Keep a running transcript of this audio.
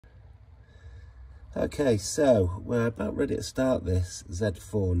Okay, so we're about ready to start this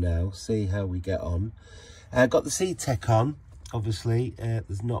Z4 now, see how we get on. Got the CTEK on, obviously.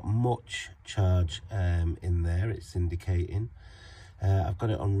 There's not much charge in there, it's indicating. I've got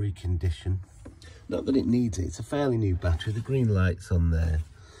it on recondition. Not that it needs it, it's a fairly new battery, the green light's on there.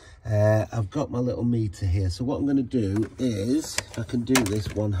 I've got my little meter here, so what I'm going to do is, if I can do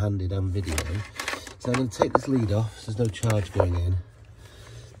this one-handed and video, so I'm going to take this lead off, so there's no charge going in.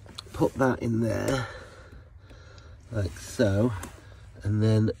 Put that in there, like so, and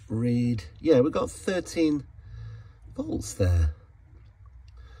then read, yeah, we've got 13 volts there.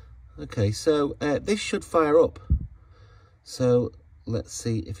 Okay, so this should fire up. So let's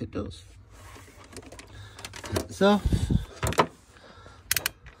see if it does. It's off.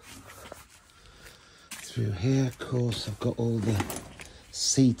 Through here, of course, I've got all the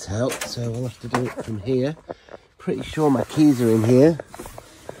seat out, so I'll have to do it from here. Pretty sure my keys are in here.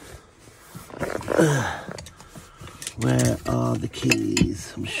 Where are the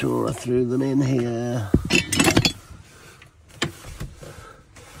keys? I'm sure I threw them in here.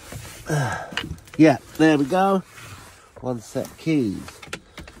 Yeah, there we go. One set of keys.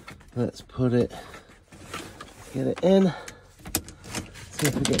 Let's put it, get it in. See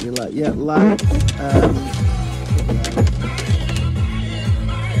if we get any light. Yeah, light.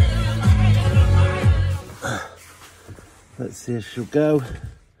 Let's see if she'll go.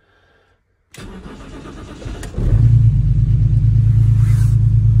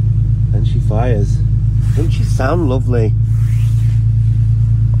 And she fires. Doesn't she sound lovely?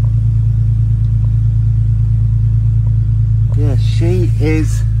 Yeah, she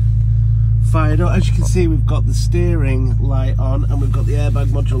is fired up. As you can see, we've got the steering light on and we've got the airbag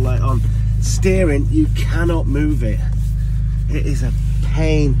module light on. Steering, you cannot move it. It is a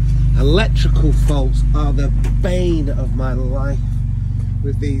pain. Electrical faults are the bane of my life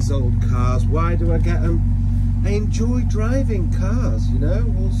with these old cars. Why do I get them? I enjoy driving cars, you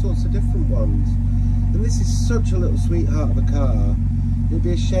know, all sorts of different ones. And this is such a little sweetheart of a car. It'd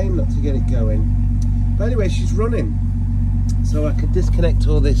be a shame not to get it going. But anyway, she's running. So I can disconnect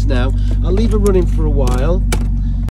all this now. I'll leave her running for a while.